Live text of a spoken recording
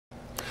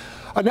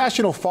A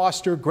national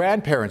foster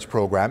grandparents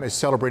program is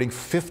celebrating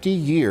 50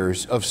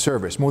 years of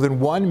service. More than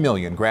 1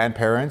 million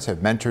grandparents have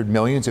mentored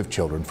millions of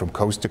children from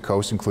coast to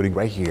coast, including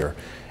right here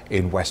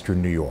in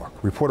Western New York.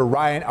 Reporter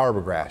Ryan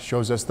Arbogast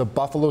shows us the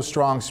Buffalo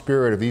Strong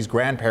spirit of these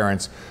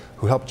grandparents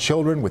who help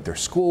children with their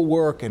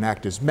schoolwork and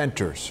act as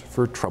mentors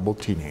for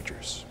troubled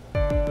teenagers.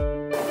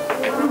 The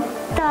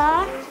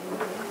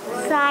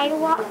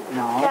sidewalk, the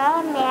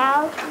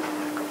mouth.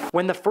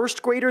 When the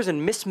first graders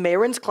in Miss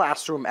Marin's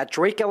classroom at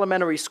Drake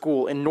Elementary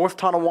School in North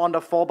Tonawanda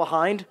fall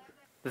behind,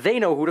 they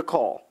know who to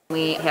call.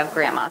 We have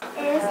Grandma.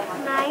 This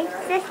is my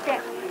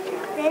sister.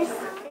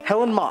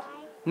 Helen Mott,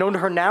 known to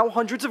her now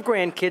hundreds of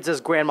grandkids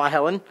as Grandma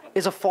Helen,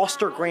 is a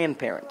foster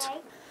grandparent.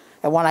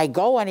 And when I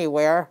go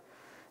anywhere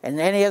and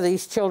any of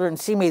these children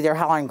see me, they're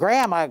hollering,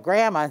 "Grandma,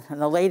 Grandma,"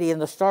 and the lady in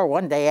the store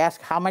one day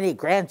asked how many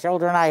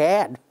grandchildren I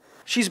had.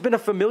 She's been a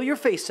familiar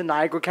face in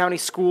Niagara County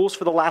schools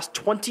for the last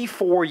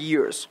 24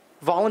 years.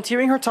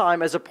 Volunteering her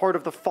time as a part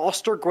of the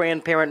Foster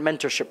Grandparent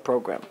Mentorship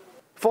Program.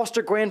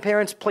 Foster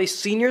grandparents place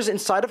seniors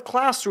inside of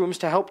classrooms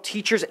to help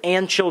teachers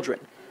and children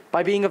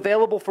by being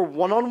available for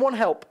one-on-one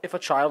help if a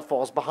child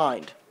falls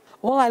behind.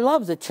 Well, I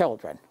love the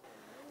children,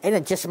 and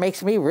it just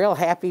makes me real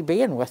happy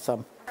being with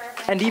them.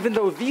 And even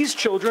though these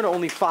children are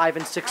only 5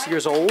 and 6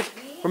 years old,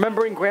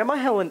 remembering Grandma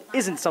Helen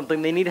isn't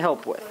something they need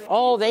help with.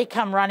 Oh, they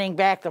come running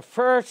back the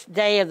first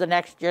day of the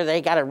next year.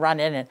 They got to run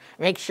in and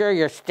make sure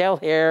you're still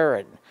here,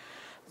 and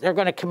they're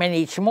going to come in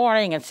each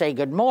morning and say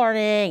good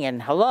morning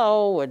and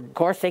hello. And of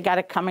course, they got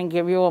to come and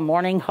give you a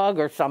morning hug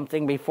or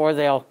something before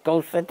they'll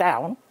go sit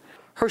down.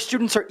 Her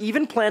students are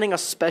even planning a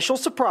special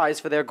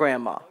surprise for their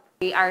grandma.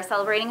 We are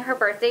celebrating her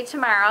birthday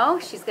tomorrow.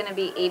 She's going to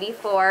be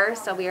 84,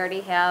 so we already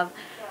have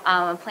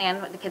a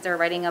plan. The kids are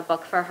writing a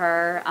book for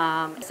her.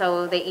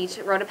 So they each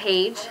wrote a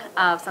page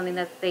of something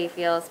that they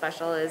feel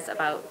special is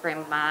about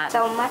Grandma.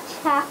 So much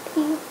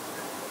happy.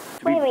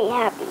 Very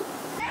happy.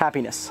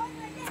 Happiness.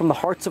 From the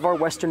hearts of our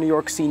Western New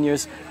York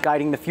seniors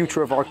guiding the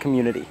future of our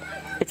community.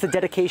 It's the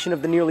dedication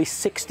of the nearly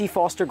 60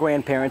 foster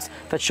grandparents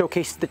that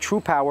showcases the true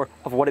power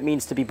of what it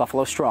means to be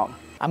Buffalo Strong.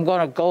 I'm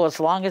going to go as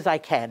long as I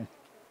can.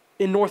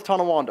 In North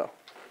Tonawanda,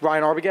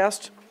 Ryan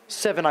Arbogast,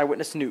 7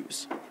 Eyewitness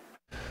News.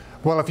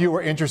 Well, if you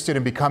are interested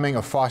in becoming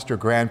a foster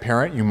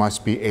grandparent, you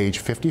must be age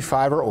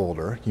 55 or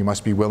older. You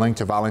must be willing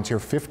to volunteer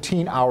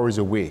 15 hours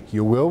a week.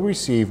 You will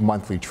receive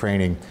monthly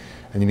training,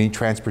 and you need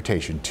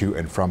transportation to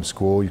and from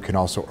school. You can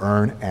also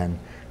earn an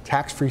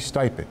tax-free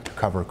stipend to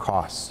cover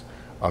costs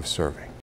of serving.